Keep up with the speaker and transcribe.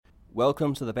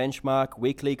Welcome to the Benchmark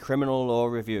Weekly Criminal Law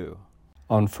Review.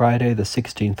 On Friday the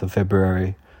 16th of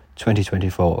February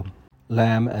 2024,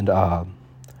 Lamb and R,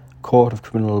 Court of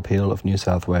Criminal Appeal of New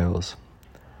South Wales.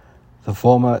 The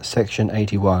former Section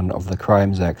 81 of the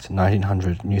Crimes Act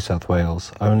 1900 New South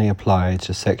Wales only applied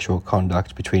to sexual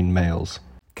conduct between males.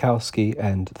 Kowski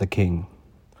and the King,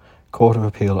 Court of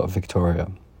Appeal of Victoria.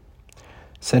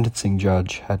 Sentencing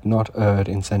judge had not erred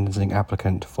in sentencing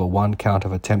applicant for 1 count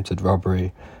of attempted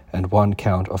robbery and 1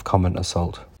 count of common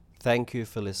assault. Thank you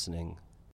for listening.